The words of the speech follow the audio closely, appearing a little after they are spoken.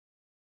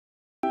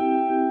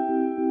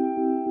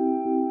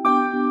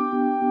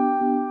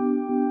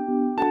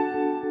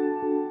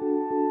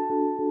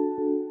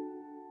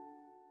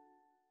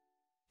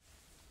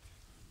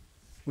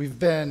We've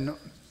been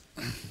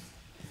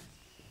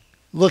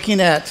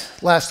looking at,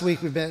 last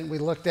week we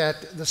looked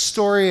at the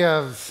story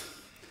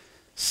of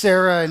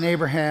Sarah and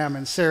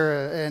Abraham's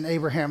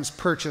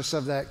purchase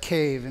of that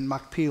cave in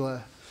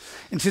McMillen.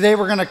 And today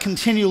we're going to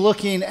continue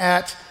looking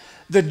at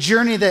the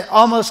journey that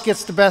almost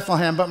gets to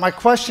Bethlehem. But my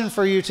question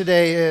for you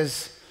today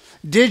is,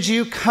 did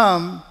you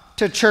come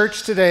to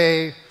church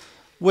today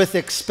with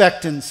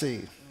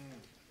expectancy?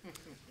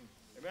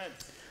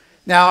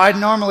 Now, I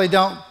normally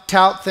don't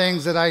tout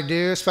things that I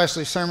do,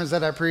 especially sermons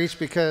that I preach,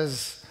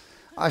 because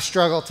I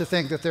struggle to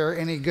think that they're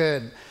any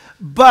good.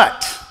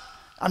 But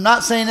I'm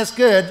not saying it's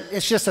good.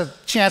 It's just a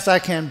chance I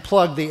can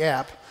plug the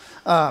app.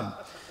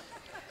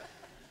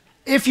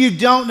 If you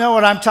don't know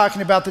what I'm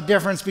talking about, the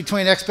difference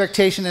between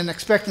expectation and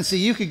expectancy,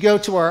 you could go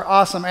to our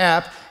awesome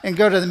app and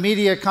go to the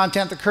media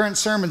content, the current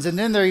sermons, and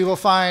in there you will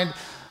find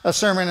a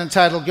sermon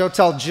entitled, Go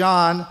Tell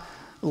John,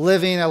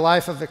 Living a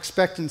Life of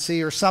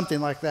Expectancy, or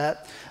something like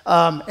that.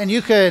 And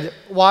you could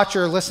watch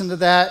or listen to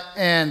that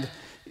and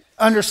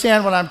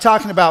understand what I'm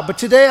talking about. But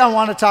today I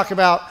want to talk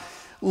about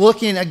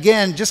looking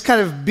again, just kind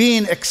of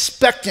being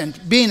expectant,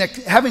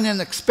 having an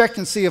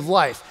expectancy of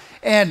life.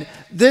 And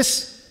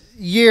this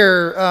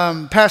year,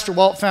 Pastor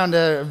Walt found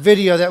a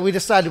video that we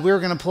decided we were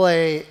going to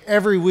play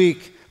every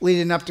week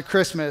leading up to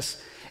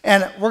Christmas.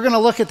 And we're going to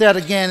look at that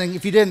again. And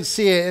if you didn't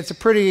see it, it's a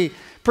pretty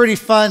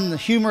fun,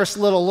 humorous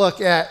little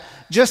look at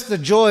just the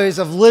joys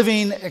of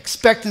living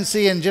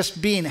expectancy and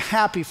just being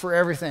happy for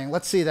everything.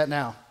 Let's see that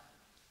now.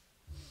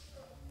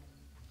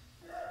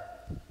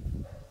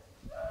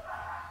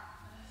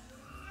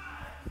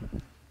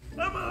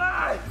 I'm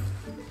alive!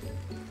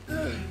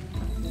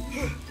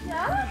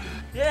 Yeah?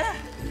 Yeah!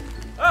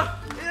 Oh,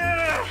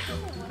 yeah!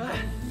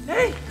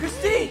 Hey,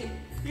 Christine!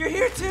 You're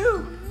here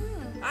too!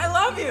 I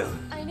love you!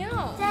 I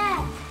know.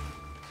 Dad,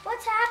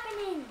 what's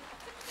happening?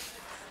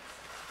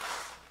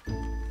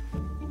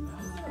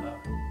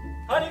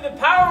 Honey, the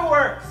power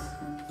works!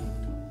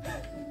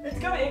 It's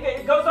coming,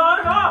 it goes on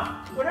and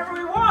off whenever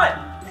we want!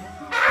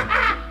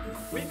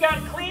 We've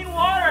got clean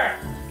water!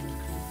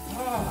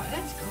 Oh,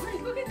 that's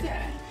great, look at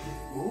that!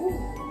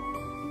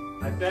 Ooh,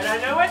 I bet I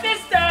know what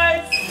this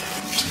does!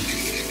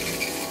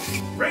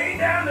 Rain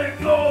down the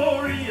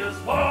glorious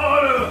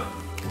water!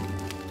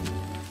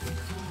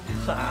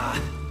 Ah,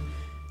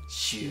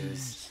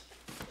 shoes.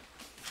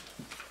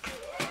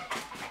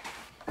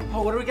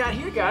 Oh, what do we got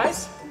here,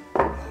 guys?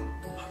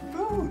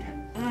 Food.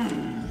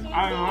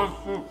 I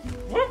love food.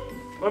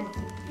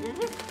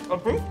 A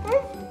beef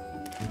steak?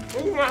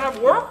 You gonna have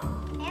work?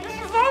 This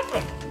is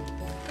awesome.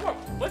 Look,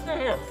 listen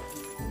here.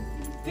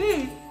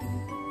 Beef?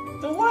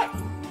 The what?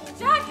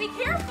 Jack, be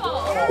careful. I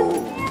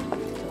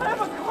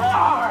have a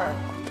car.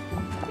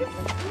 This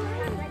is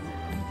great.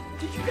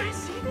 Did you guys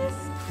see this?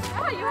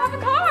 Yeah, you have a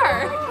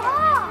car.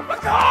 A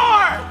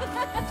car!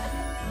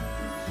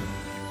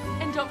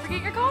 And don't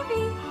forget your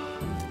coffee.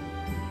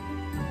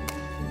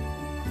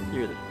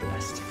 You're the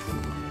best.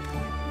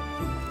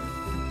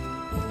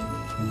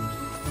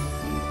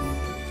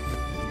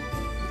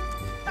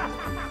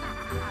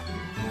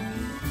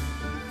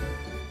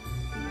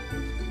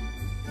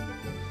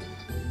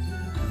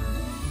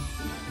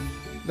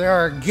 There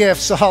are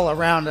gifts all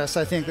around us,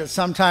 I think, that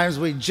sometimes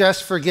we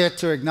just forget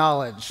to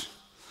acknowledge.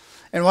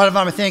 And one of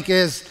them, I think,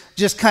 is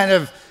just kind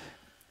of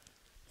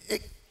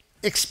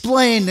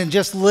explained in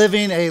just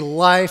living a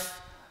life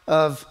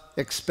of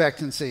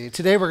expectancy.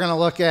 Today we're going to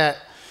look at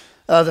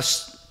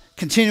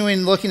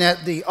continuing looking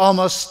at the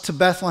Almost to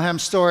Bethlehem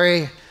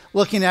story,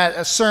 looking at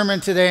a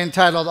sermon today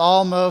entitled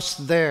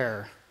Almost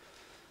There,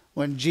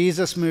 when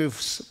Jesus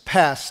moves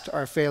past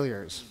our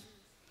failures.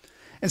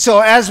 And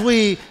so as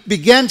we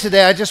begin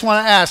today, I just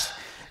want to ask,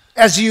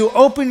 as you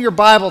open your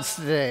Bibles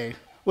today,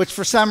 which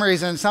for some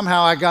reason,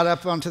 somehow I got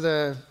up onto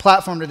the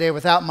platform today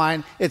without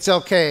mine, it's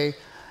okay,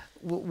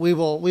 we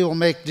will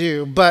make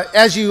do. But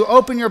as you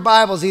open your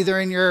Bibles, either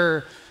in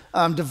your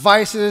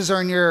devices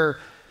or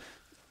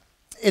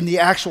in the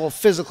actual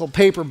physical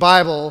paper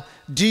Bible,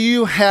 do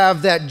you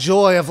have that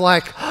joy of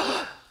like,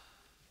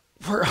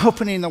 we're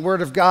opening the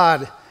Word of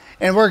God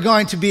and we're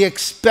going to be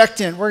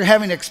expectant. We're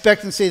having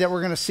expectancy that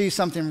we're going to see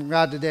something from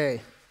God today.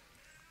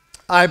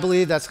 I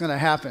believe that's going to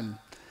happen.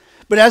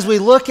 But as we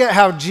look at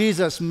how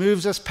Jesus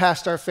moves us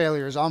past our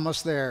failures,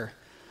 almost there,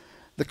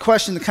 the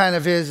question kind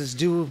of is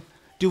do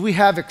we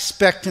have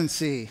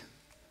expectancy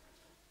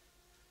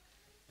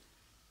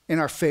in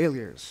our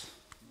failures?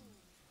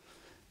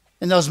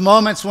 In those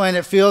moments when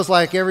it feels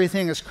like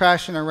everything is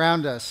crashing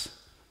around us,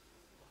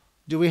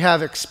 do we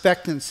have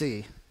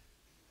expectancy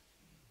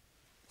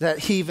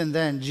that even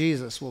then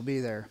Jesus will be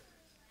there?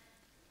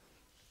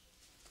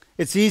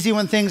 It's easy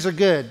when things are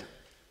good,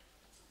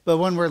 but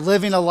when we're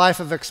living a life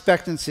of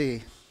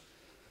expectancy,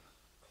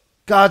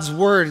 God's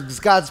word,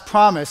 God's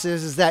promise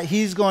is that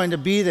He's going to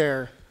be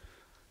there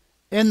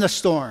in the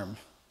storm,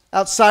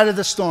 outside of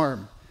the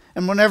storm.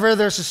 And whenever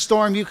there's a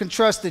storm, you can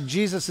trust that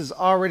Jesus has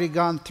already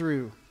gone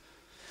through.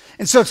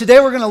 And so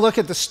today we're going to look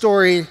at the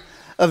story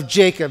of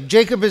Jacob.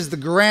 Jacob is the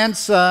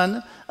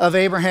grandson of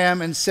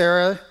Abraham and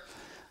Sarah.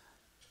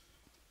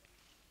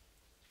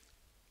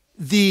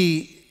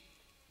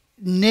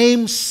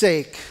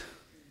 namesake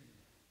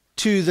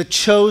to the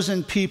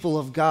chosen people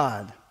of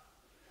God.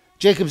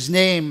 Jacob's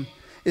name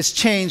is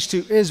changed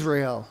to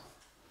Israel.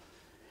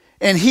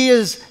 And he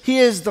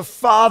is the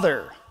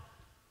father,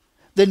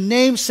 the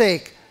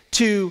namesake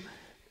to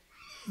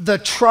the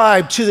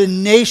tribe, to the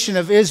nation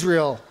of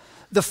Israel,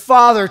 the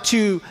father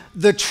to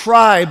the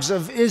tribes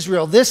of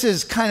Israel. This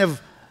is kind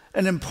of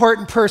an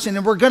important person,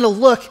 and we're going to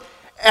look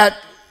at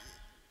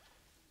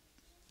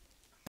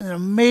an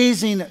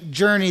amazing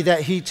journey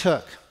that he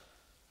took.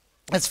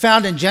 It's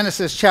found in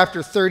Genesis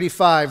chapter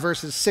 35,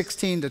 verses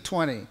 16 to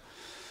 20.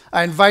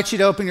 I invite you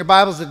to open your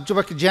Bibles to the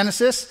book of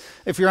Genesis.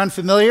 If you're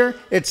unfamiliar,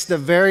 it's the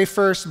very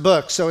first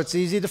book, so it's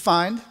easy to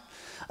find.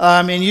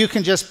 And you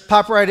can just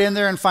pop right in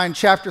there and find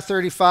chapter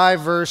 35,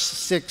 verse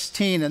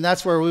 16, and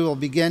that's where we will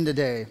begin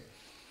today.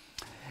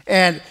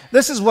 And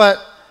this is what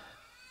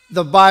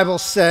the Bible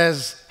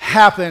says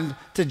happened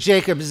to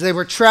Jacob as they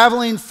were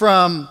traveling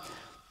from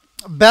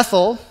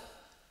Bethel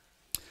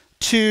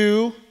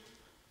to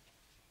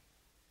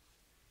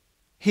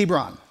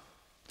Hebron.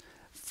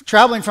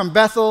 Traveling from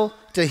Bethel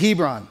to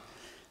Hebron.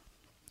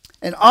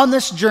 And on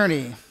this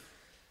journey,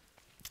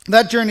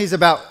 that journey is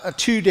about a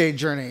 2-day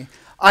journey.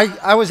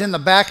 I was in the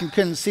back and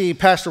couldn't see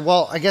Pastor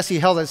Walt. I guess he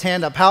held his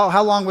hand up.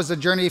 How long was the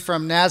journey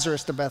from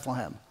Nazareth to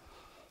Bethlehem?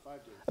 5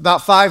 days.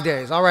 About 5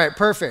 days. All right,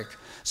 perfect.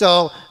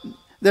 So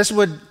this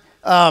would,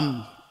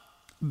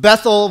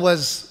 Bethel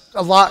was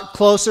a lot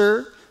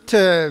closer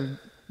to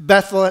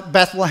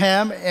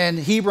Bethlehem, and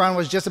Hebron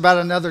was just about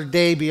another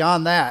day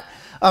beyond that.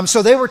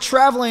 So they were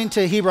traveling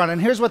to Hebron, and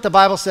here's what the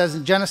Bible says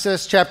in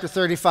Genesis chapter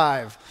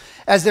 35.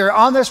 As they're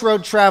on this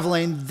road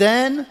traveling,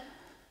 then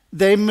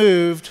they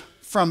moved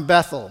from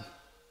Bethel.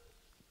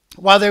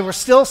 While they were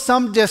still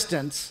some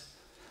distance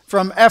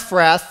from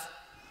Ephrath,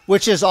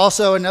 which is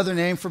also another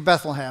name for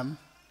Bethlehem,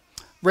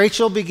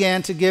 Rachel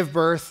began to give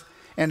birth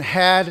and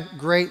had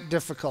great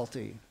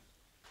difficulty.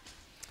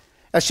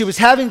 As she was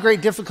having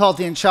great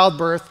difficulty in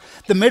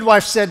childbirth, the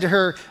midwife said to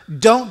her,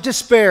 "Don't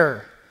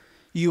despair,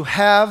 you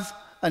have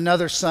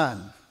another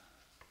son."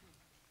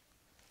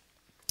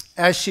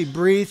 As she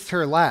breathed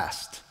her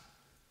last,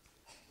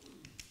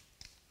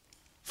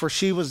 for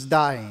she was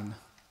dying,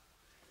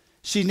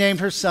 she named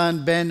her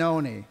son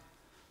Ben-Oni,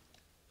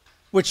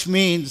 which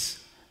means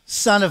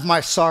son of my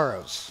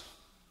sorrows,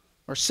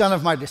 or son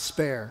of my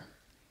despair.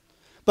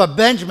 But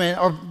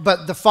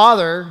the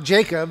father,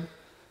 Jacob,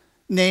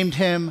 named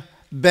him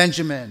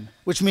Benjamin,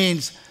 which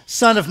means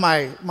son of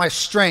my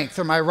strength,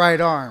 or my right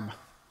arm.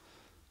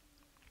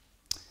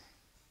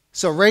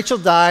 So Rachel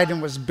died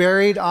and was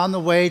buried on the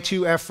way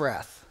to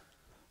Ephrath,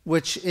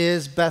 which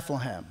is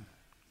Bethlehem.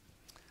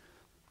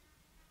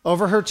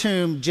 Over her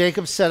tomb,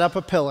 Jacob set up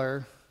a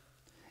pillar,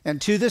 and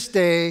to this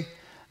day,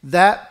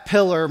 that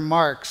pillar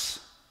marks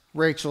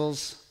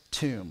Rachel's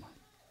tomb.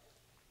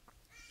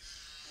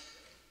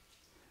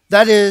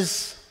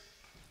 That's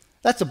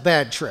a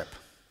bad trip.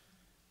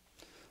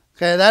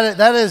 Okay,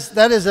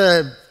 that is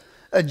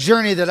a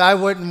journey that I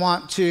wouldn't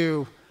want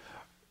to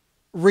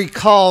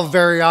recall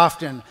very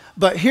often.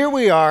 But here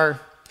we are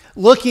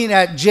looking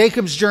at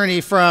Jacob's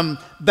journey from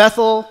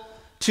Bethel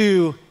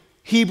to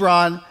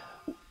Hebron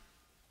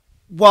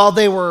while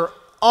they were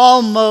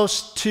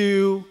almost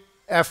to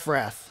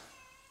Ephrath.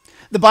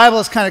 The Bible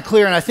is kind of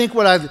clear, and I think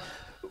what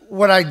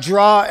I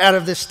draw out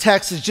of this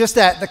text is just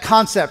that the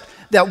concept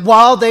that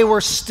while they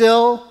were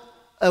still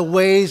a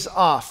ways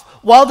off,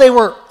 while they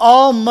were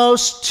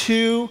almost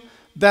to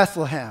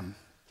Bethlehem,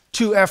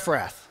 to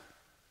Ephrath,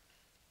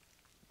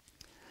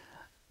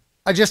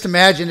 I just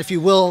imagine, if you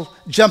will,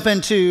 jump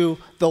into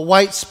the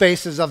white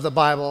spaces of the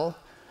Bible,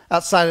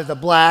 outside of the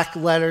black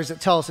letters that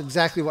tell us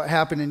exactly what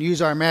happened, and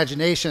use our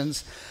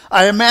imaginations.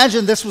 I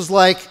imagine this was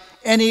like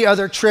any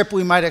other trip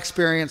we might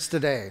experience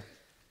today,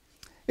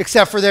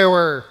 except for there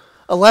were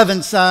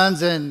 11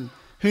 sons, and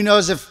who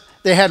knows if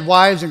they had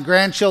wives and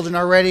grandchildren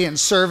already and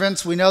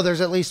servants. We know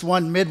there's at least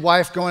one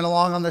midwife going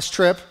along on this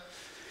trip.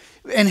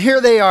 And here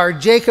they are.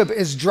 Jacob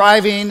is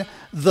driving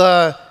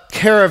the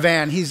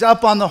caravan. He's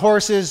up on the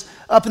horses,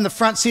 up in the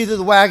front seat of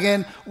the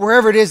wagon,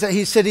 wherever it is that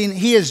he's sitting.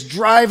 He is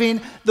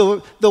driving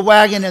the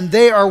wagon, and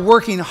they are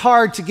working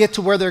hard to get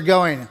to where they're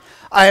going.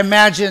 I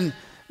imagine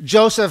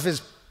Joseph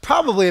is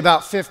probably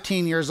about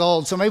 15 years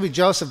old, so maybe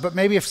Joseph, but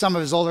maybe if some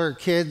of his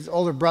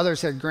older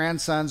brothers had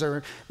grandsons,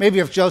 or maybe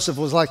if Joseph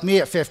was like me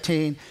at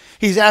 15,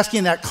 he's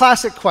asking that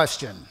classic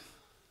question: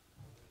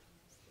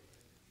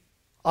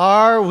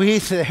 are we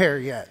there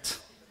yet?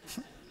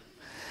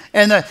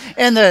 And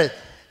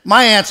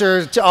my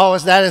answer to all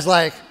of that is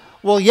like,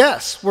 well,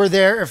 yes, we're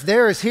there. If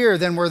there is here,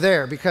 then we're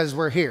there because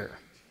we're here.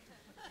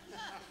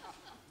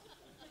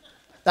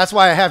 That's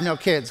why I have no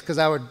kids, because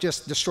I would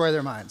just destroy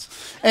their minds.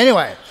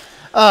 Anyway,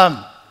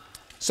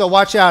 so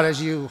watch out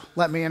as you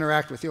let me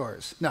interact with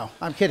yours. No,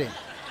 I'm kidding.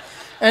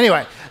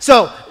 Anyway,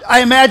 so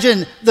I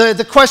imagine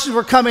the questions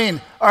were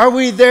coming, are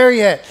we there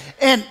yet?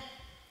 And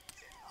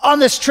on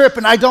this trip,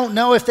 and I don't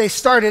know if they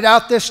started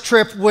out this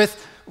trip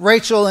with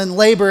Rachel in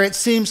labor. It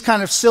seems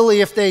kind of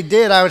silly if they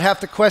did. I would have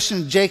to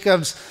question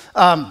Jacob's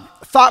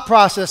thought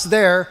process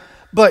there.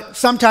 But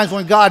sometimes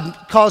when God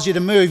calls you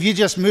to move, you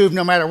just move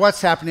no matter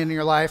what's happening in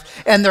your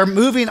life. And they're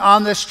moving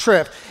on this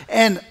trip.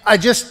 And I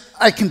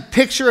can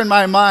picture in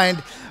my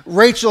mind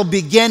Rachel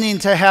beginning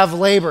to have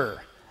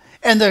labor.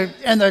 And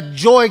the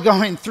joy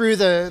going through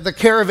the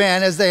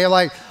caravan as they are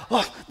like,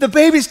 oh, the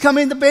baby's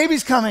coming, the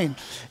baby's coming.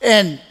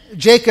 And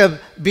Jacob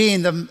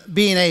being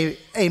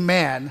a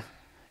man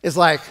is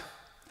like,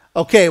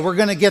 okay, we're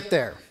going to get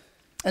there.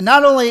 And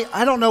not only,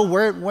 I don't know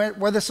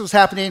where this was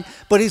happening,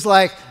 but he's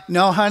like,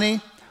 no,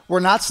 honey, we're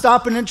not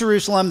stopping in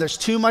Jerusalem. There's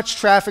too much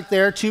traffic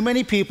there, too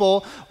many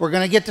people. We're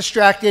going to get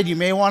distracted. You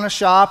may want to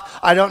shop.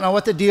 I don't know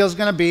what the deal's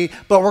going to be,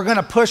 but we're going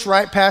to push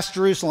right past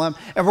Jerusalem,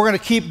 and we're going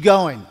to keep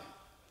going.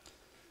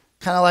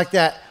 Kind of like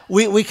that.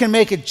 We can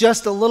make it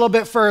just a little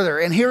bit further.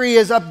 And here he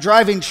is up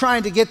driving,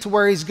 trying to get to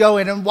where he's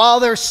going. And while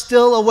they're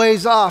still a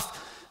ways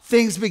off,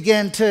 things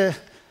begin to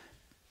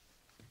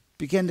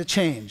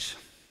change.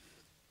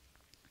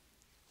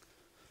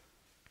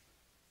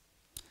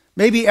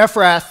 Maybe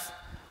Ephrath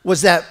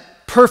was that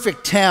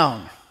perfect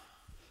town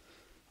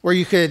where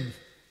you could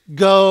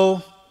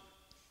go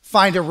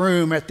find a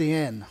room at the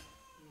inn.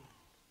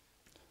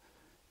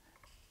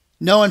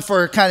 Known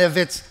for kind of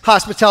its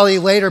hospitality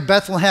later,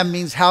 Bethlehem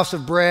means house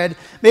of bread.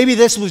 Maybe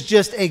this was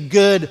just a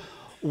good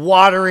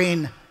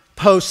watering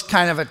post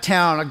kind of a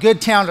town, a good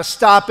town to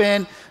stop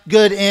in,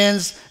 good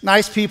inns,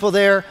 nice people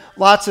there,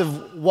 lots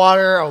of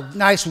water, a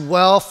nice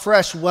well,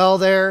 fresh well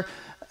there,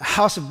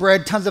 house of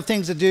bread, tons of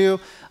things to do.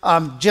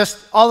 Just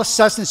all the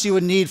sustenance you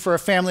would need for a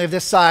family of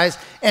this size.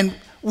 And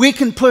we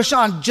can push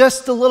on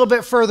just a little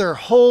bit further.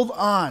 Hold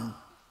on.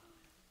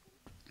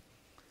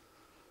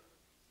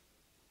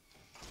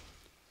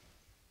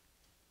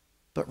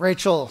 But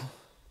Rachel,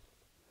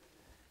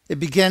 it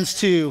begins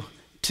to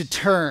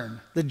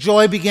turn. The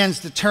joy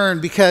begins to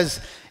turn because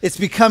it's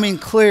becoming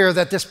clear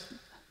that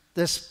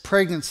this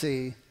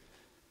pregnancy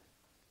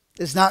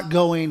is not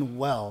going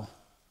well.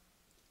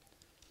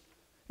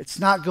 It's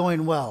not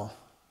going well.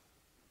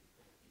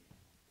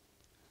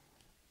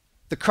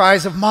 The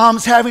cries of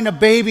mom's having a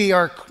baby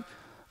are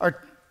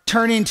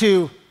turning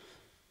to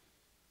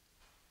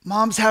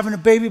mom's having a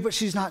baby, but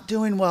she's not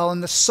doing well.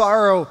 And the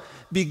sorrow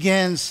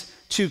begins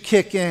to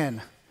kick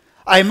in.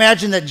 I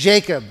imagine that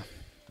Jacob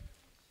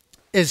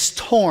is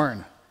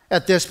torn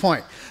at this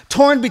point.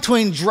 Torn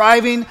between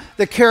driving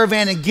the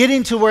caravan and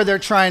getting to where they're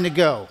trying to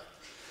go.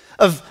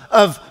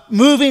 Of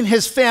moving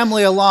his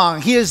family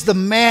along. He is the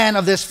man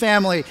of this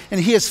family and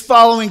he is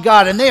following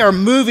God and they are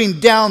moving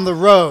down the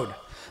road.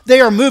 They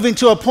are moving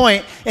to a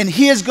point and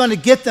he is going to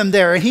get them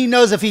there. And he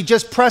knows if he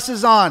just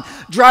presses on,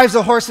 drives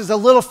the horses a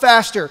little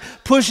faster,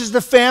 pushes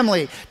the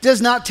family, does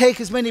not take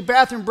as many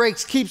bathroom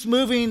breaks, keeps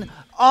moving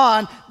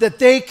on, that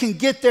they can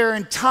get there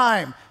in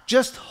time.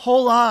 Just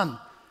hold on,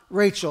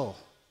 Rachel.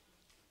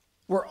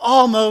 We're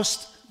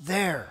almost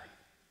there.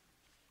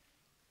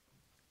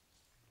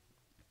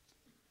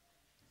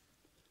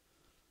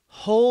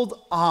 Hold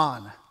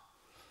on.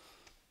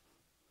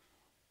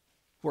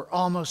 We're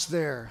almost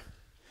there.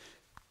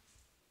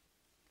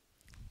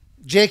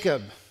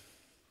 Jacob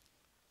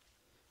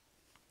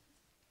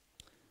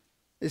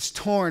is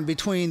torn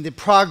between the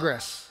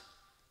progress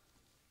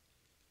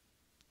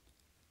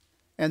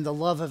and the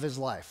love of his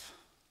life.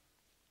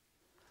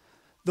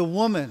 The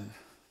woman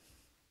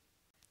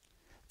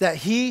that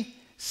he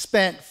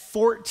spent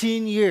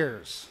 14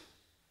 years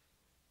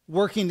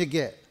working to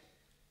get.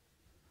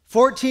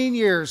 14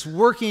 years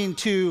working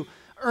to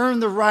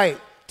earn the right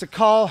to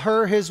call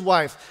her his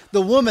wife.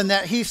 The woman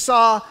that he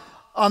saw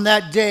on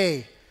that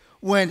day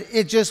when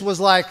it just was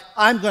like,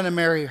 I'm going to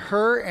marry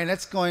her and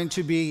it's going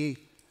to be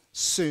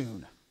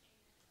soon.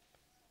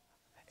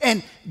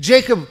 And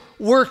Jacob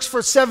works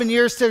for 7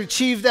 years to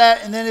achieve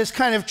that and then is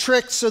kind of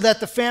tricked so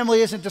that the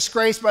family isn't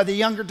disgraced by the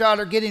younger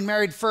daughter getting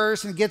married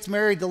first and gets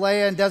married to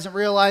Leah and doesn't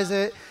realize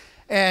it.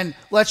 And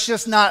let's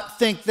just not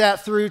think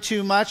that through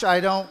too much. I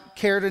don't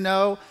care to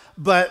know,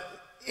 but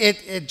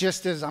it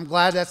just is. I'm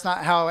glad that's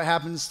not how it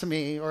happens to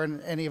me or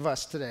any of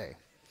us today.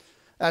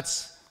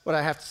 That's what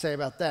I have to say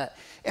about that.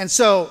 And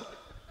so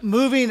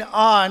moving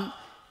on,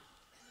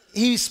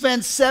 he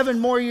spends 7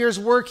 more years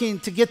working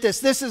to get this.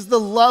 This is the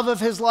love of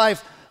his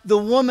life, the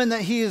woman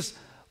that he has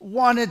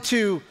wanted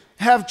to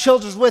have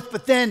children with,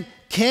 but then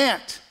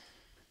can't.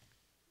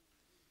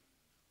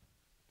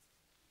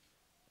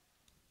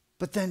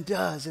 But then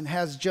does and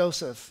has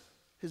Joseph,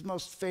 his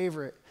most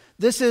favorite.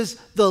 This is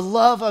the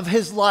love of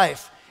his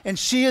life. And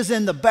she is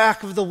in the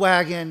back of the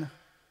wagon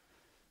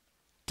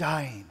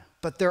dying,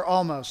 but they're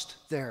almost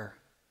there.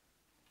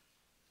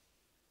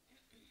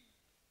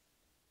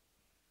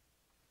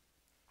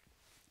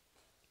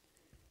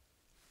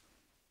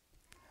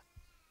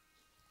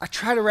 I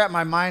try to wrap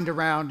my mind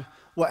around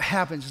what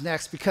happens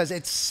next because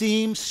it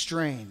seems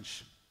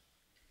strange.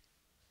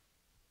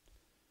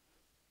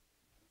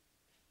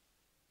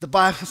 The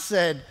Bible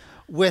said,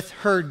 with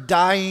her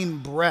dying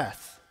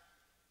breath.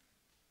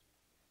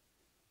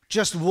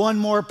 Just one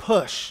more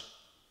push.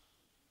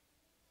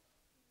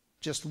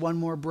 Just one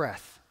more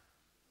breath.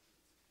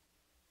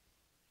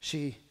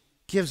 She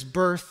gives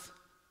birth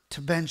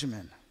to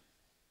Benjamin.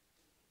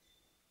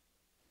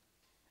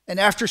 And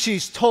after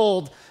she's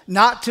told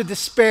not to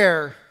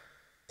despair,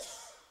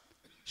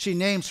 she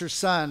names her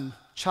son,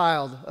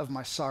 Child of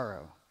My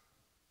Sorrow.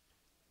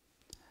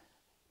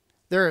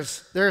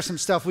 There's some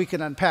stuff we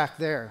can unpack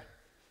there.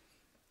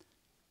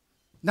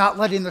 Not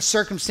letting the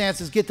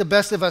circumstances get the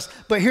best of us.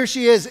 But here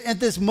she is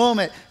at this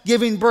moment,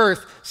 giving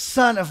birth,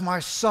 Son of My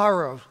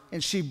Sorrow.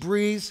 And she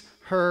breathes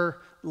her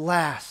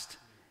last.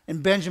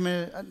 And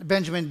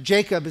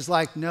Jacob is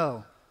like,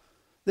 no,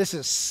 this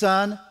is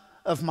Son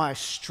of My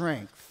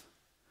Strength.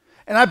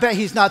 And I bet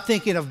he's not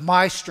thinking of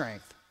my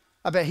strength.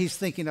 I bet he's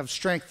thinking of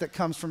strength that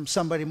comes from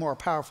somebody more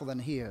powerful than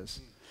he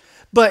is.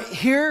 But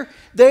here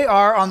they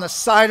are on the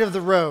side of the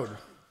road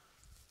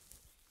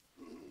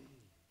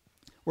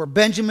where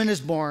Benjamin is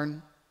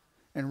born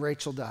and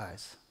Rachel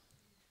dies.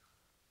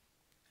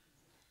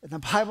 And the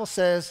Bible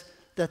says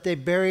that they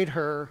buried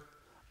her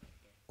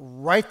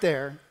right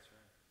there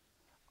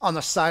on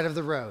the side of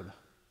the road.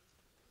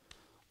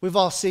 We've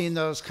all seen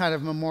those kind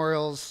of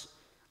memorials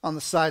on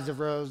the sides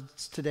of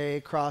roads today,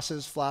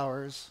 crosses,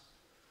 flowers.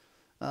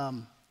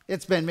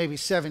 It's been maybe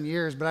 7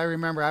 years, but I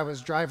remember I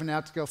was driving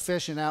out to go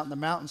fishing out in the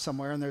mountains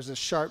somewhere, and there's this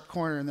sharp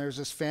corner, and there's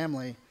this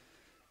family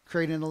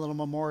creating a little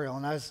memorial.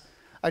 And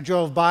I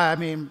drove by,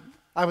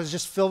 I was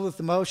just filled with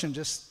emotion,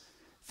 just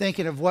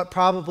thinking of what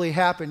probably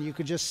happened. You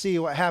could just see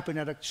what happened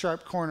at a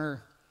sharp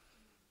corner.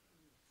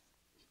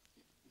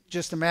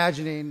 Just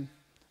imagining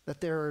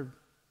that they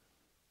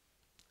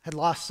had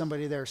lost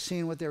somebody there,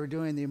 seeing what they were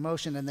doing, the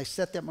emotion, and they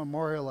set that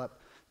memorial up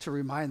to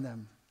remind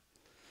them.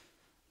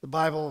 The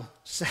Bible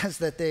says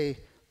that they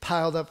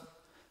piled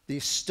up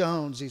these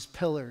stones, these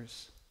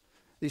pillars,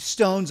 these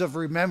stones of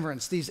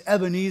remembrance, these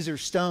Ebenezer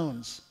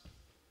stones.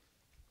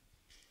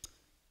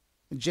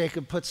 And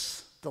Jacob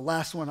puts the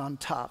last one on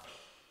top,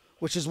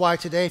 which is why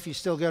today, if you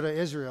still go to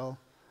Israel,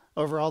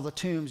 over all the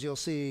tombs, you'll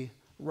see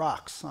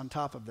rocks on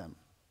top of them,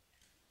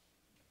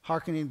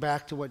 hearkening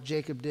back to what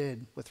Jacob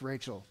did with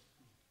Rachel.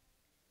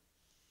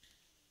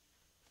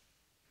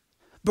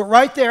 But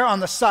right there on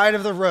the side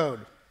of the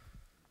road,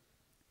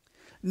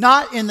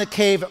 not in the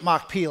cave at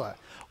Machpelah,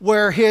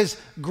 where his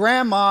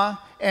grandma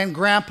and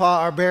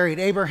grandpa are buried,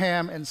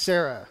 Abraham and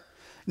Sarah.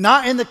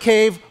 Not in the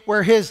cave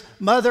where his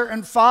mother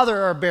and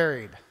father are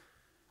buried,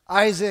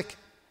 Isaac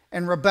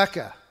and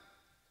Rebekah.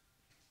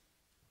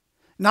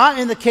 Not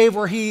in the cave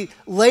where he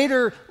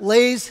later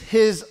lays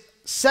his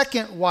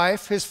second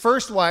wife, his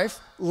first wife,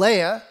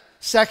 Leah,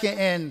 second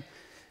in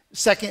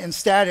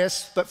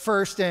status, but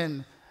first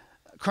in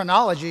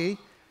chronology.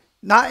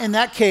 Not in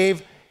that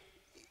cave.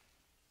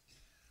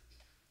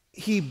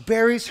 He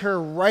buries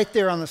her right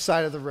there on the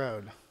side of the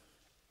road.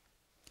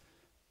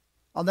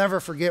 I'll never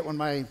forget when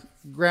my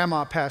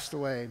grandma passed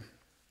away.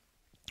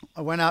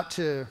 I went out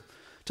to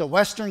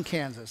western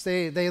Kansas.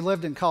 They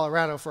lived in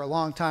Colorado for a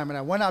long time, and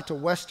I went out to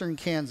western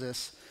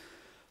Kansas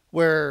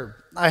where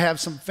I have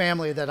some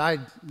family that I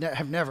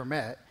have never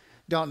met,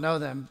 don't know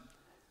them,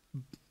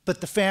 but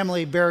the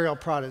family burial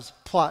plot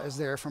is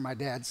there for my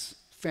dad's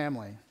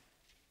family.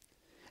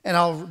 And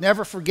I'll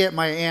never forget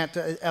my aunt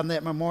on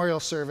that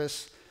memorial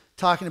service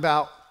talking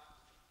about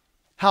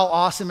how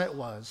awesome it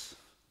was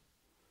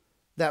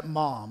that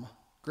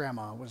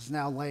grandma, was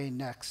now laying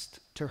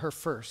next to her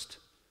first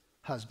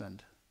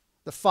husband,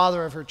 the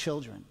father of her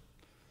children.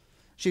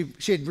 She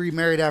had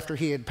remarried after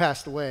he had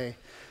passed away.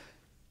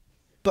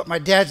 But my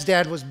dad's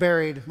dad was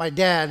buried. My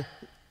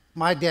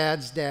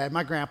dad's dad,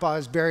 my grandpa,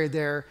 is buried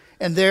there.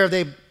 And there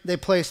they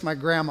placed my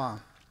grandma.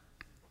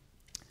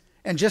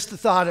 And just the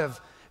thought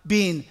of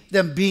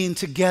them being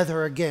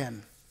together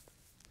again.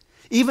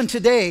 Even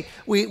today,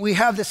 we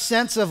have this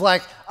sense of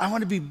like, I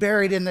want to be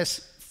buried in this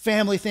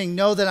family thing,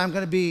 know that I'm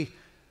going to be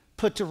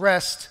put to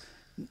rest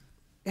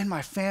in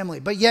my family.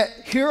 But yet,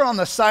 here on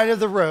the side of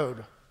the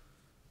road,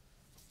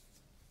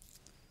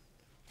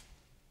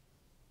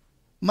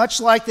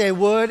 much like they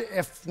would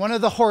if one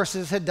of the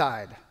horses had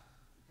died,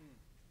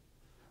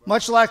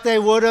 much like they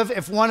would have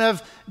if one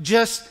of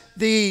just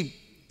the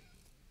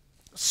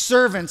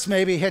servants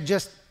maybe had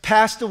just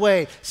passed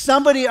away,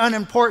 somebody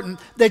unimportant,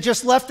 they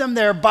just left them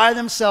there by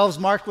themselves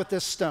marked with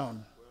this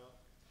stone.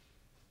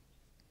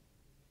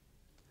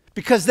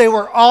 Because they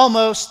were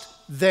almost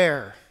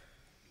there.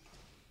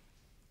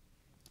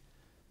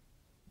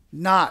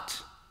 Not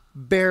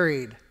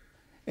buried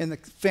in the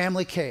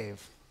family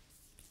cave,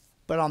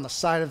 but on the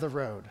side of the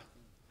road.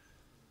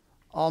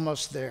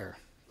 Almost there.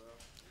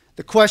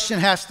 The question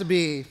has to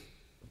be,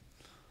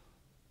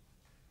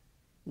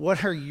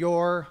 what are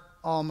your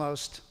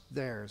almost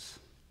theirs?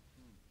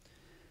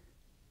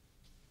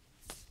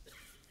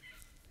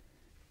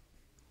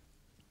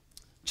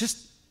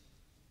 Just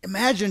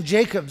imagine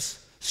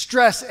Jacob's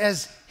stress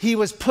as he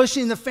was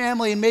pushing the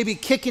family and maybe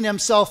kicking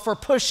himself for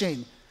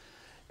pushing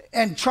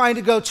and trying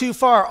to go too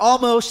far,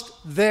 almost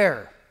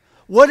there.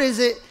 What is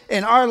it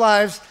in our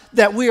lives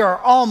that we are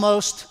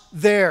almost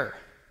there?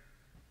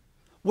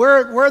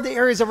 Where are the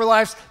areas of our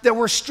lives that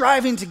we're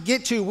striving to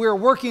get to? We're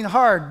working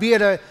hard, be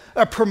it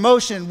a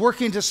promotion,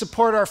 working to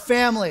support our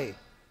family.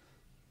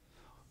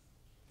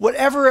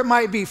 Whatever it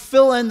might be,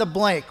 fill in the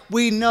blank.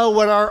 We know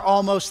what our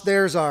almost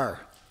theirs are.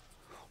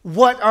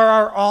 What are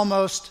our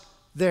almost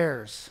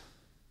theirs?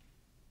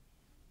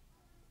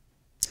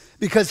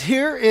 Because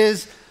here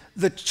is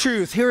the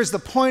truth. Here is the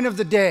point of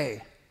the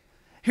day.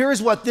 Here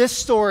is what this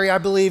story, I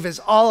believe, is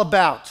all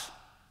about.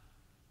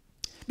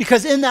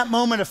 Because in that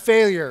moment of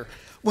failure,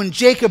 when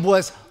Jacob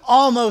was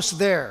almost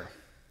there,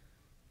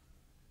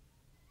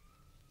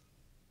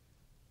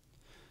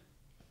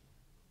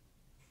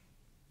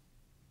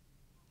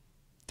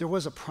 there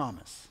was a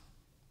promise.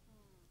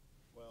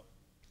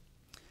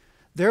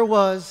 There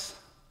was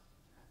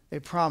a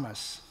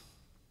promise.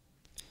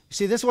 You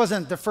see, this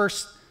wasn't the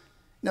first.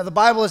 Now, the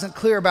Bible isn't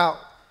clear about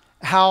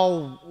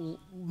how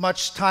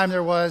much time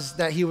there was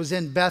that he was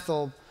in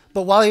Bethel,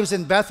 but while he was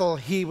in Bethel,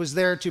 he was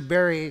there to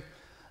bury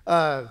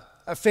a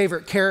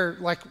favorite care,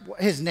 like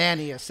his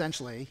nanny,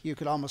 essentially. You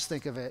could almost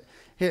think of it.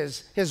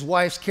 His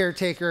wife's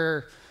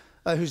caretaker,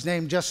 whose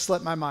name just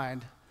slipped my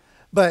mind.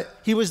 But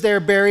he was there,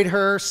 buried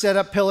her, set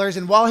up pillars,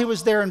 and while he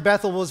was there in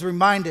Bethel, was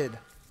reminded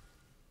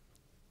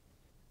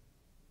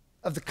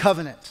of the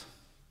covenant,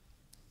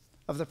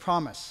 of the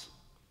promise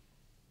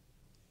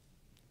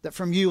that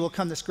from you will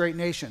come this great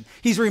nation.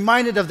 He's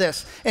reminded of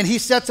this, and he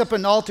sets up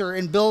an altar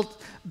and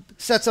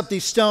sets up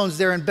these stones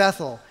there in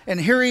Bethel.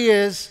 And here he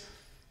is,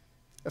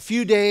 a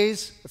few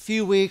days, a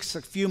few weeks,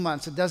 a few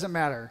months, it doesn't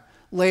matter,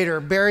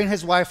 later, burying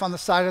his wife on the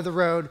side of the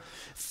road,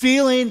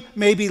 feeling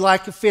maybe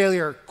like a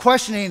failure,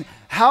 questioning,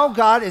 how,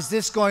 God, is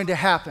this going to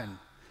happen?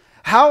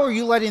 How are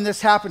you letting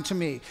this happen to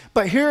me?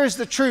 But here is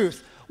the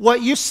truth.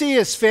 What you see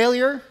as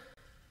failure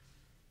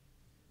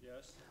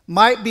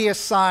might be a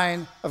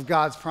sign of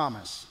God's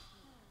promise.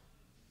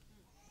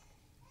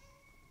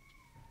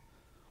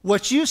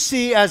 What you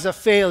see as a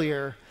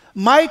failure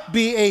might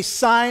be a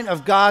sign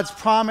of God's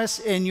promise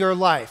in your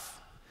life,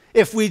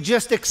 if we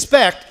just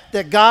expect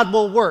that God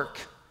will work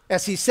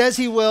as he says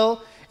he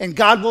will, and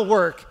God will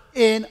work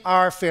in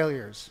our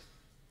failures.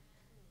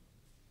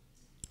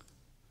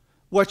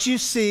 What you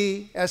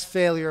see as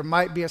failure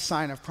might be a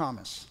sign of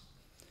promise.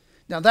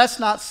 Now, that's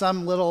not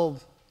some little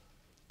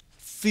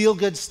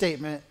feel-good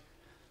statement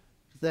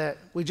that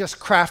we just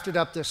crafted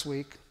up this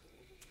week.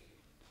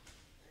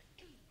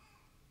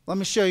 Let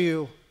me show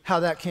you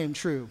how that came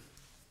true.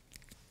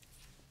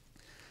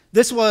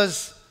 This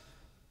was,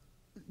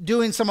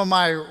 doing some of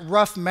my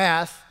rough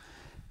math,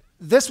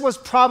 this was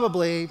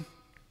probably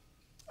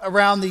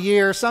around the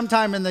year,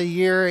 sometime in the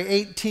year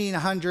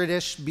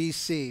 1800-ish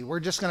BC. We're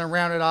just going to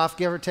round it off,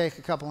 give or take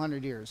a couple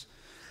hundred years.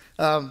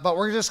 But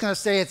we're just going to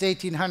say it's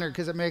 1800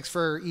 because it makes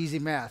for easy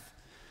math.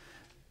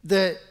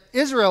 The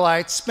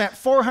Israelites spent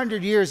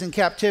 400 years in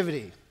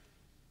captivity.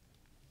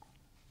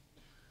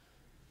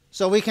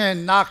 So we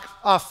can knock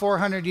off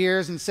 400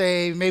 years and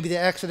say maybe the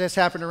Exodus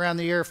happened around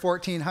the year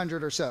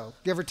 1400 or so,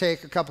 give or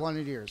take a couple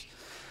hundred years.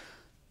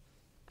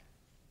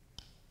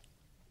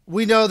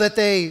 We know that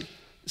they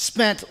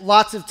spent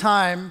lots of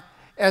time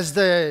in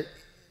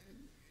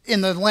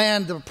the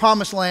land, the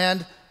promised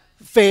land,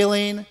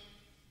 failing,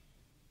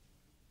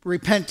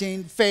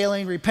 repenting,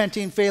 failing,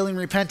 repenting, failing,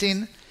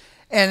 repenting.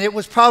 And it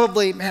was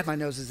probably, man, my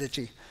nose is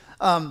itchy.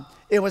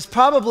 It was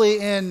probably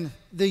in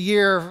the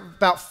year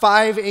about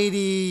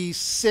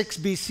 586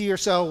 BC or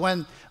so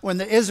when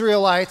the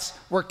Israelites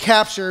were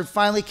captured,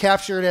 finally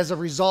captured as a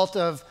result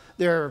of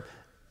their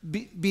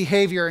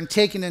behavior and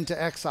taken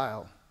into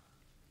exile.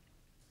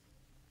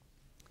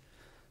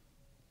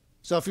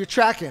 So if you're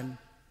tracking,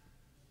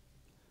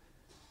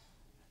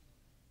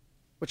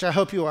 which I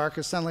hope you are,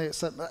 because suddenly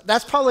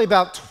that's probably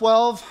about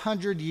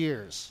 1,200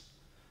 years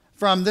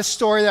from this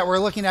story that we're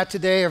looking at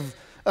today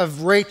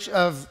of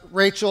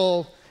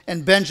Rachel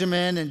and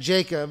Benjamin and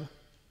Jacob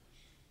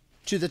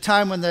to the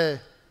time when the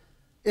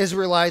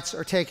Israelites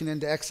are taken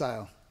into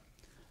exile.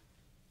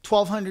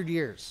 1,200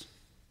 years.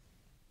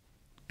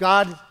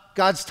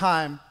 God's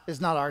time is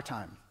not our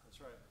time.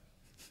 That's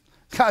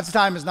right. God's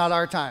time is not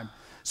our time.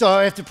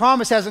 So if the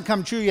promise hasn't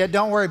come true yet,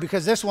 don't worry,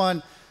 because this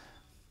one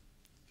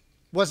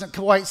wasn't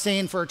quite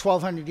seen for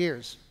 1,200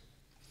 years.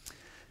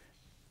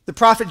 The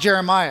prophet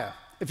Jeremiah.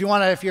 If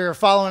you're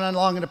following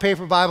along in a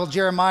paper Bible,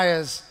 Jeremiah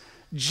is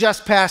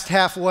just past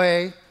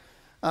halfway.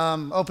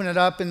 Open it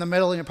up in the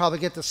middle and you'll probably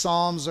get the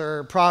Psalms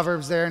or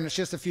Proverbs there, and it's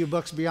just a few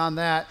books beyond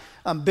that.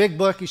 Big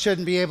book, you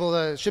should be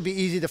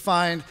easy to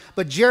find.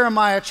 But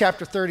Jeremiah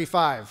chapter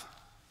 35.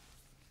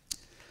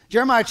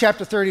 Jeremiah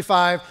chapter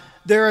 35,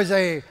 there is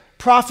a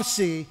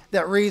prophecy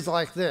that reads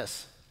like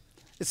this.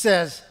 It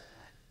says,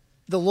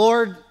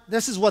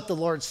 this is what the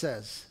Lord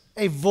says.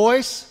 A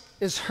voice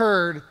is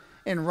heard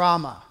in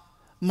Ramah,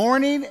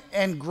 mourning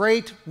and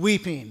great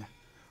weeping.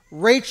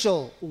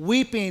 Rachel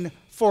weeping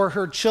for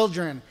her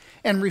children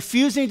and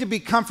refusing to be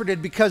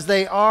comforted because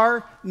they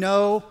are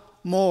no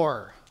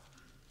more.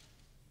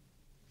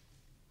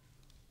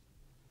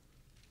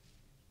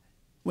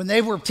 When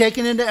they were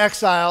taken into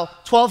exile,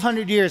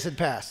 1,200 years had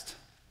passed.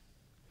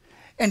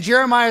 And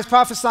Jeremiah is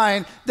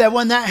prophesying that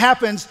when that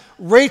happens,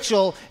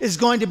 Rachel is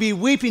going to be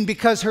weeping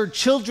because her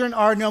children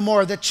are no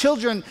more. The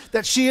children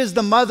that she is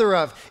the mother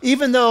of.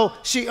 Even though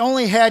she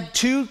only had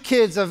 2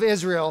 kids of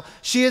Israel,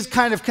 she is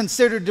kind of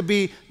considered to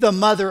be the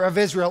mother of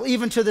Israel.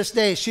 Even to this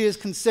day, she is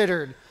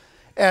considered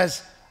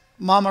as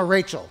Mama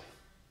Rachel.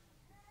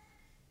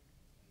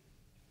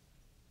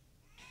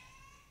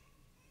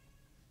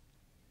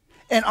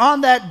 And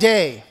on that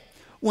day,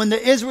 when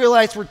the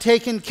Israelites were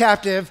taken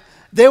captive,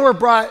 they were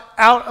brought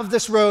out of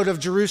this road of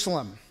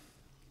Jerusalem,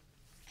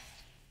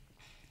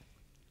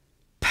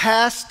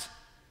 past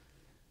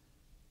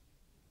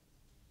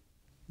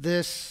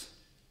this,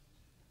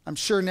 I'm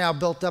sure now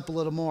built up a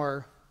little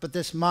more, but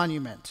this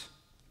monument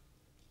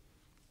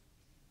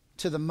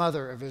to the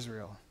mother of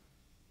Israel.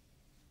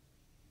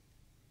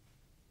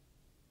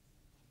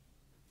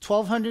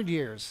 1,200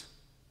 years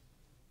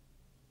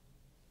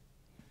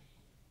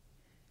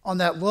on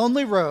that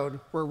lonely road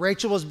where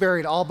Rachel was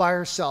buried all by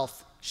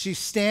herself, she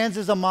stands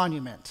as a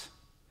monument,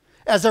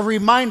 as a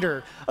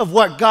reminder of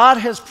what God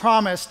has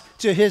promised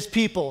to his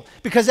people.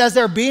 Because as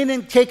they're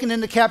being taken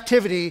into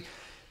captivity,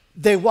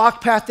 they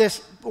walk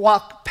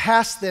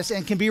past this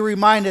and can be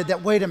reminded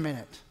that, wait a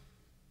minute,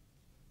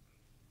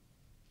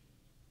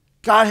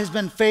 God has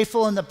been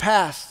faithful in the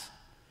past,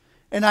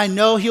 and I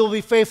know he will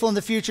be faithful in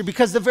the future.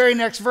 Because the very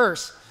next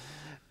verse,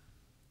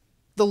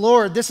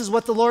 this is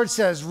what the Lord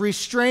says: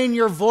 restrain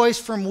your voice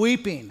from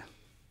weeping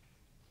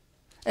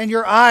and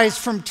your eyes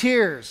from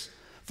tears,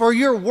 for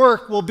your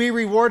work will be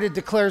rewarded,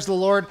 declares the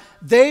Lord.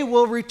 They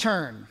will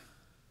return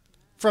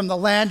from the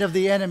land of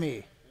the enemy.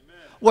 Amen.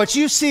 What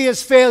you see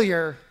as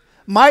failure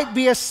might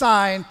be a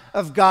sign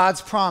of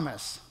God's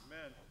promise.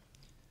 Amen.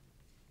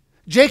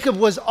 Jacob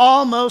was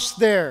almost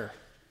there,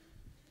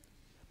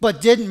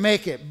 but didn't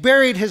make it.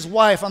 Buried his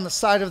wife on the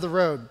side of the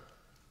road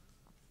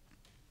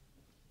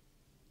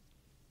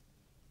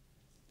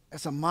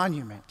as a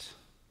monument,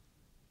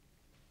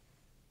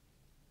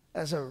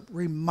 as a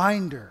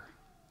reminder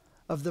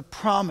of the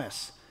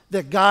promise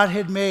that God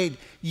had made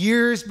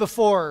years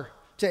before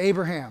to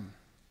Abraham.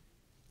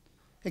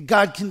 That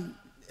God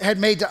had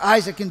made to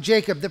Isaac and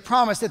Jacob, the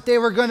promise that they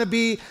were going to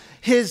be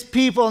his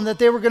people and that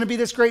they were going to be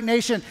this great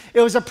nation.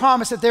 It was a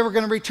promise that they were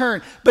going to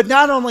return. But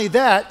not only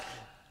that,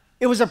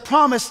 it was a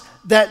promise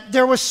that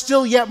there was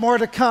still yet more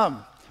to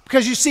come.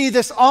 Because you see,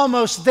 this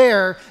almost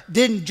there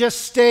didn't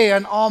just stay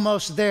an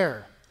almost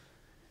there.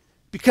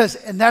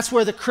 And that's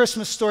where the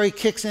Christmas story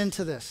kicks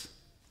into this.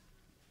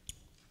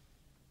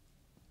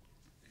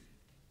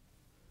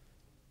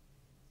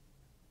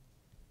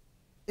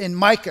 In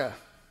Micah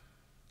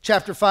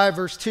chapter 5,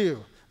 verse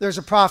 2, there's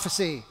a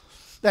prophecy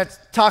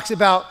that talks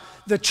about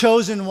the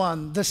chosen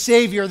one, the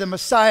Savior, the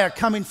Messiah,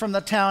 coming from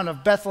the town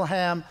of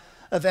Bethlehem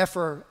of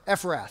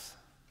Ephrath.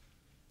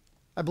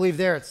 I believe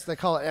they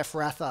call it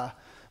Ephrathah,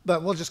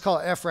 but we'll just call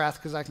it Ephrath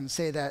because I can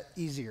say that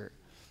easier.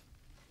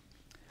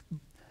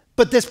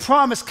 But this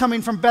promise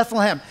coming from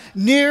Bethlehem,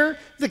 near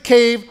the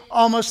cave,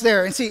 almost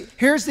there. And see,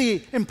 here's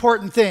the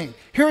important thing.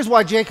 Here's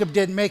why Jacob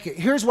didn't make it.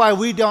 Here's why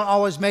we don't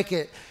always make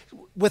it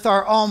with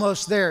our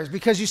almost theirs.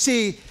 Because you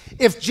see,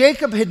 if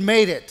Jacob had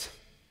made it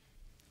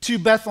to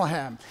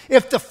Bethlehem,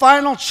 if the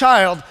final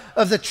child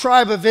of the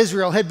tribe of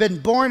Israel had been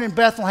born in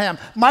Bethlehem,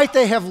 might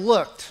they have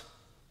looked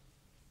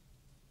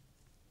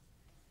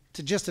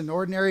to just an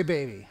ordinary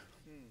baby?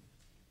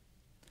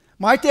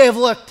 Might they have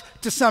looked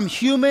to some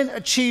human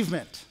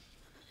achievement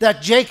that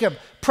Jacob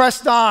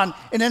pressed on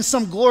and in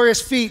some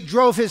glorious feat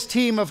drove his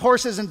team of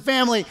horses and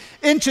family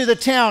into the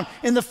town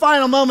in the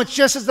final moments,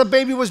 just as the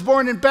baby was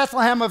born in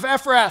Bethlehem of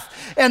Ephrath?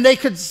 And they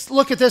could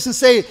look at this and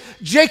say,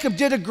 Jacob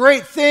did a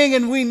great thing,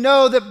 and we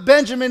know that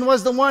Benjamin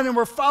was the one, and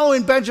we're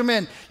following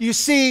Benjamin. You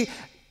see,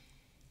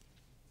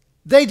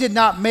 they did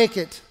not make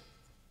it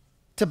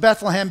to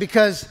Bethlehem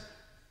because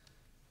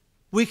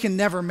we can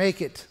never make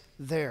it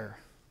there.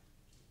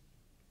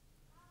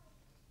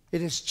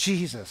 It is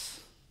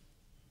Jesus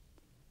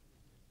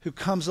who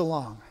comes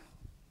along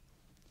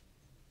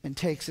and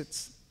takes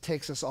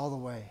us all the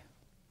way.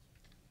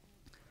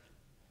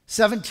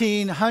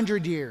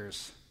 1,700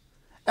 years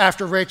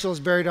after Rachel is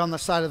buried on the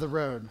side of the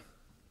road,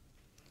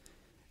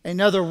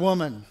 another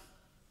woman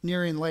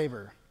nearing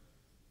labor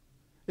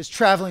is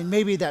traveling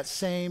maybe that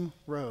same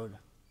road.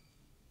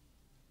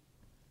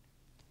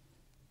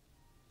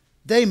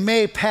 They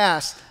may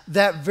pass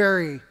that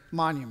very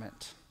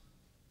monument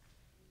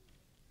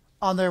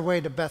on their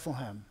way to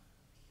Bethlehem.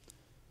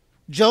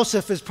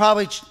 Joseph is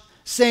probably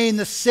saying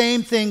the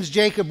same things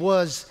Jacob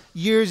was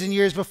years and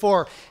years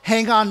before.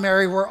 Hang on,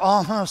 Mary, we're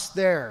almost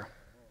there.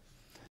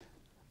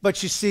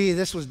 But you see,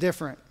 this was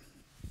different.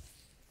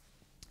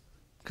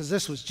 Because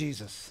this was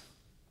Jesus.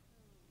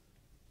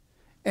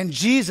 And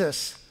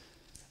Jesus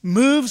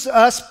moves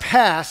us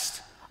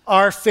past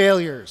our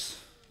failures.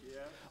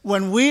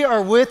 When we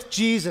are with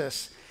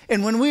Jesus,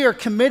 and when we are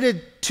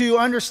committed to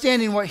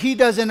understanding what he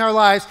does in our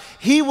lives,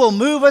 he will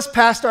move us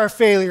past our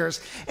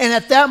failures. And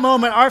at that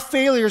moment, our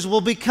failures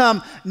will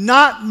become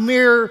not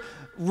mere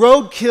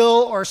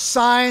roadkill or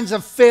signs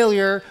of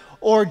failure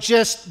or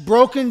just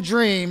broken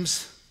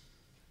dreams.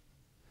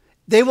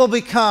 They will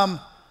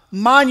become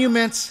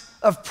monuments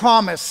of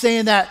promise,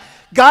 saying that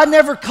God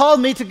never called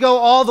me to go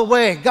all the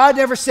way. God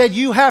never said,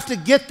 you have to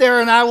get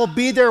there and I will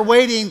be there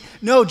waiting.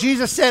 No,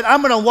 Jesus said,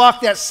 I'm going to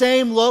walk that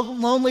same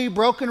lonely,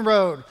 broken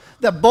road,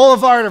 the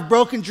boulevard of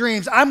broken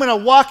dreams. I'm going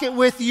to walk it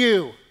with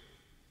you.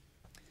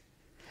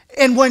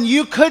 And when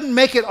you couldn't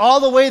make it all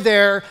the way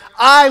there,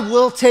 I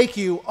will take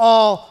you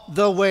all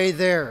the way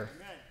there.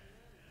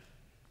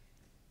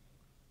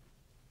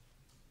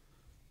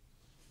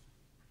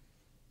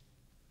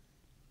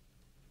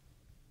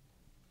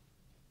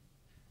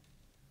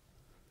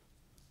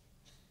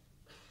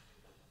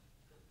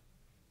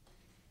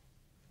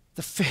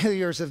 The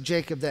failures of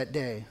Jacob that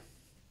day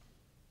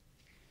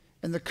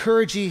and the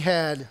courage he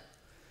had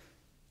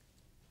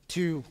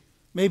to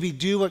maybe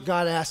do what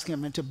God asked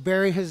him and to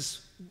bury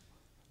his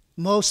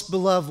most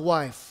beloved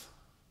wife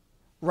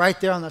right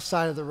there on the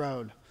side of the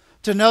road,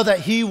 to know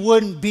that he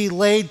wouldn't be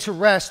laid to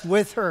rest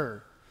with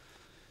her,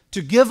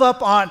 to give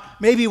up on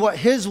maybe what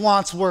his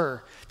wants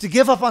were, to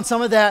give up on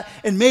some of that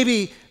and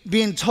maybe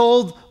being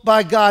told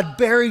by God,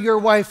 bury your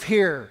wife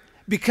here,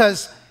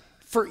 because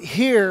for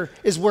here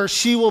is where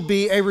she will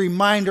be a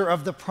reminder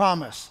of the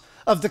promise,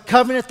 of the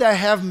covenant that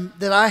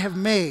I have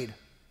made,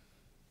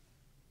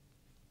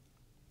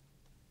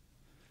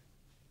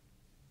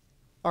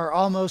 are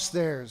almost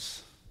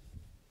theirs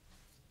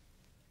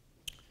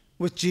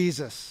with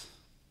Jesus.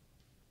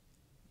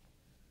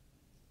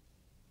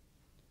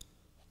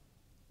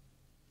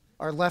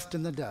 Are left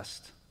in the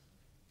dust,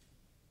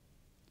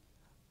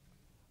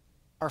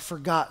 are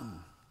forgotten,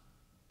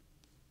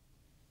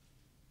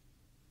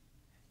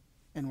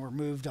 and we're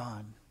moved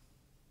on.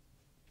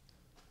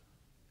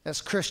 As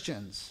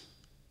Christians,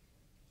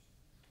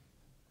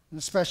 and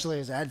especially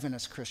as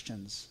Adventist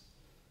Christians,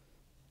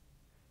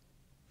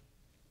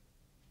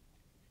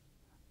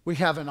 we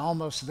have an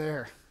almost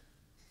there.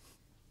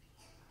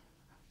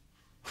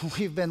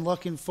 We've been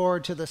looking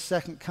forward to the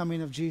second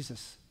coming of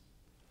Jesus.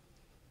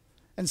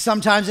 And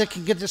sometimes it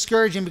can get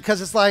discouraging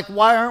because it's like,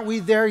 why aren't we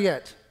there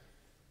yet?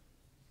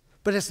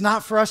 But it's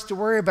not for us to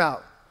worry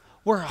about.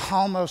 We're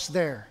almost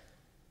there.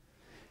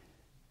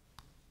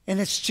 And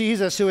it's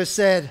Jesus who has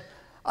said,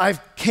 I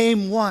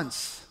came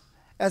once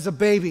as a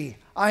baby.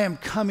 I am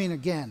coming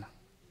again.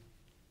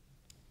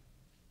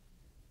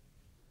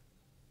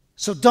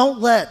 So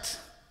don't let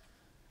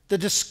the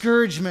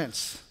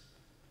discouragements,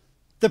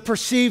 the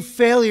perceived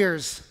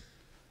failures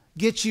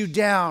get you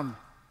down.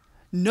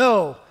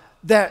 Know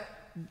that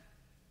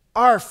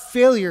our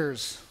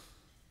failures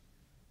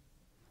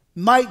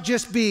might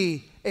just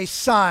be a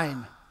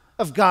sign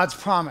of God's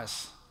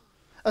promise.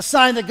 A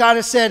sign that God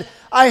has said,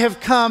 I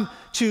have come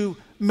to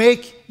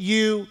make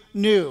you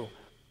new.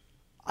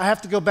 I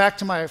have to go back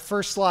to my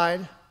first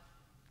slide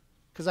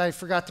because I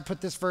forgot to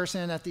put this verse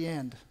in at the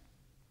end.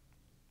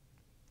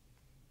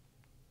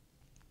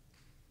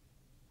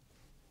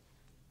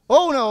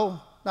 Oh no,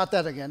 not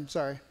that again,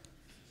 sorry.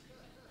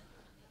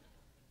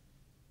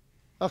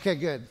 Okay,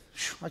 good.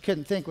 I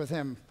couldn't think with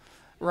him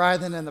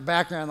writhing in the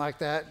background like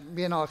that,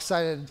 being all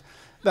excited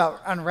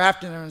about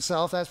unwrapping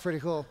himself. That's pretty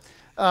cool.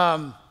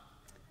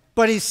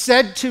 But he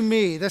said to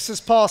me, this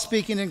is Paul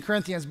speaking in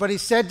Corinthians, but he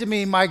said to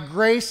me, my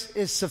grace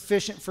is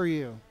sufficient for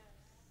you.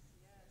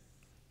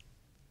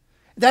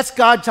 That's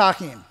God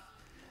talking.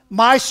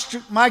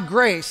 My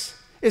grace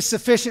is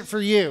sufficient for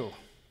you.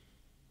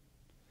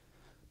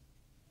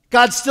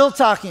 God's still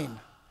talking.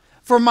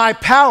 For my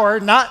power,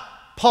 not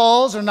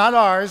Paul's or not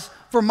ours,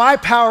 for my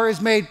power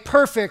is made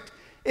perfect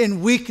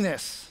in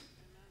weakness.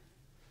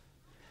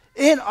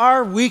 In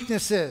our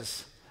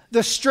weaknesses,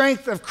 the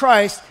strength of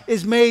Christ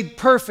is made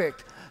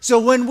perfect. So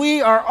when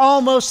we are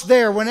almost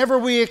there, whenever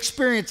we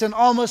experience an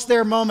almost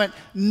there moment,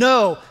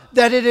 know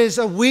that it is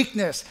a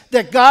weakness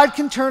that God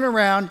can turn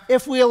around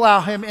if we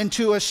allow him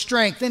into a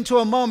strength, into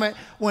a moment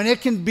when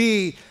it can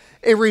be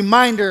a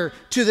reminder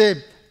to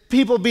the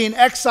people being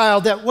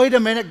exiled that, wait a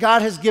minute,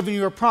 God has given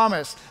you a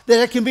promise.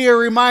 That it can be a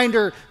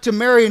reminder to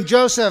Mary and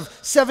Joseph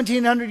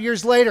 1,700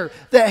 years later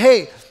that,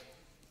 hey,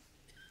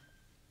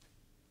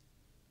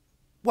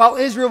 while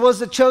Israel was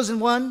the chosen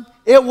one,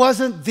 it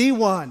wasn't the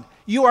one.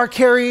 You are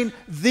carrying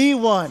the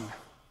one.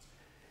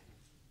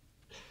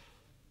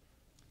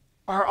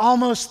 Our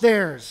almost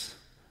theirs,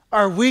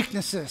 our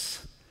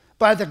weaknesses,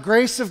 by the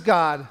grace of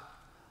God,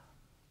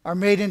 are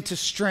made into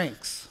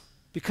strengths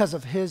because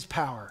of his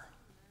power.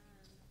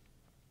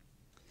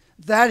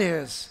 That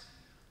is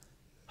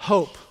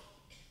hope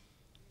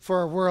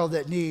for a world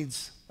that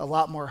needs a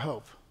lot more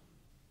hope.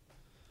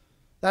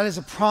 That is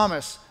a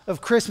promise of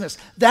Christmas.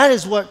 That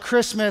is what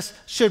Christmas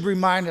should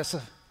remind us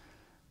of.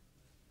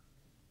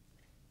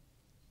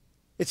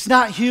 It's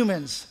not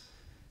humans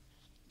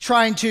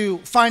trying to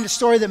find a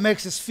story that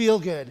makes us feel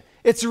good.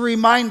 It's a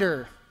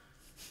reminder.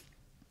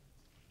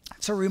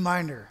 It's a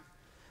reminder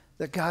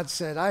that God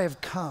said, I have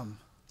come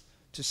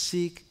to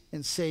seek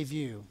and save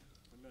you.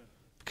 Amen.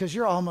 Because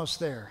you're almost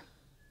there.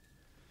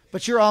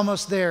 But you're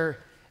almost there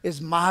is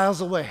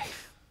miles away.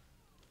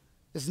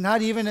 It's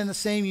not even in the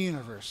same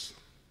universe.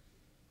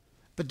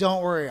 But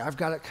don't worry, I've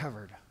got it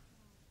covered.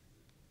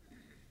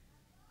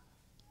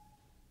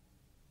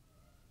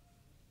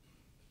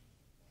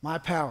 My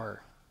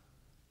power,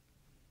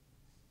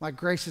 my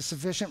grace is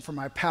sufficient, for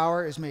my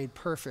power is made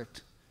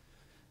perfect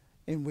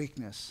in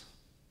weakness.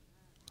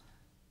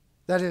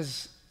 That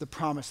is the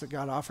promise that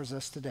God offers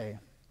us today.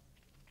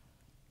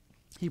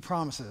 He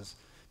promises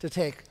to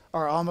take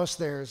our almost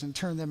theirs and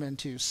turn them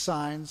into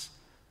signs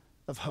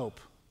of hope,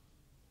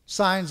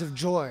 signs of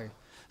joy,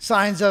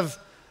 signs of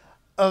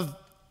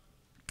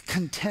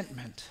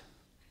contentment.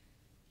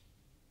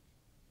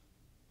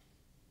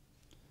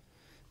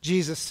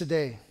 Jesus,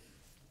 today,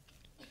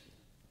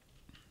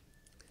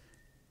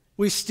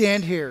 we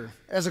stand here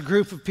as a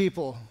group of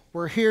people.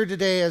 We're here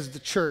today as the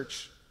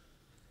church,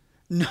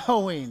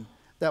 knowing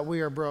that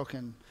we are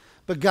broken.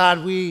 But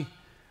God, we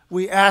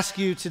ask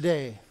you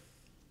today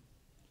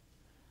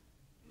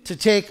to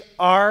take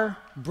our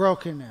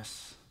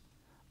brokenness,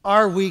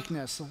 our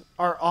weakness,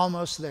 our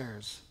almost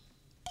theirs,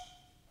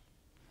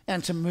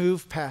 and to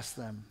move past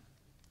them.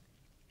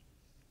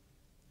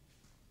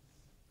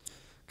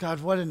 God,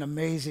 what an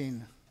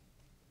amazing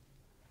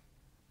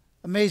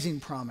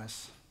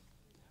promise.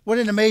 What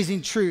an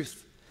amazing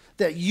truth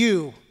that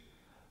you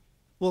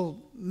will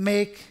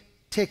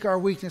take our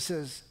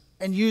weaknesses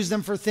and use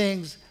them for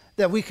things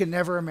that we could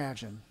never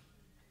imagine.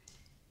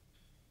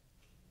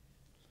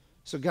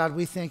 So God,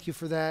 we thank you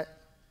for that.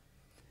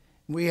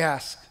 We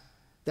ask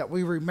that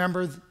we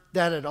remember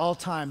that at all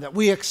time, that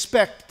we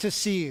expect to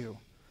see you,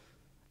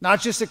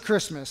 not just at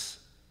Christmas,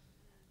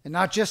 and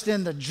not just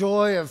in the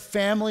joy of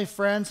family,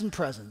 friends, and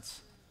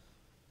presents,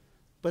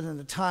 but in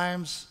the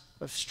times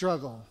of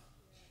struggle,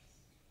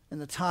 in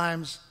the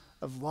times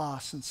of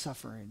loss and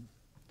suffering.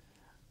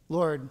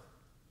 Lord,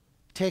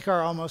 take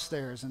our almost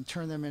theirs and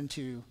turn them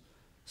into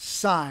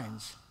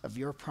signs of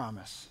your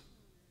promise.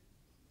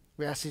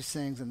 We ask these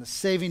things in the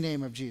saving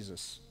name of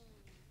Jesus.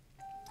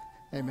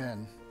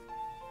 Amen.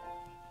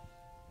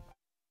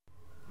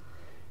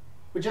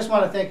 We just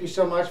want to thank you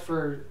so much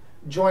for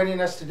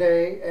joining us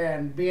today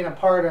and being a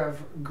part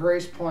of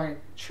Gracepoint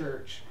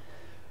Church.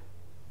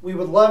 We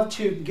would love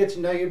to get to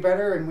know you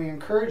better, and we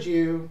encourage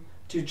you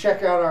to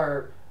check out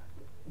our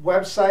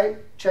website,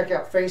 check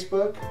out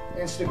Facebook,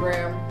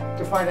 Instagram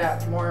to find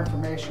out more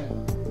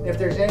information. If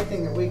there's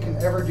anything that we can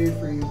ever do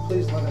for you,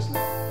 please let us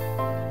know.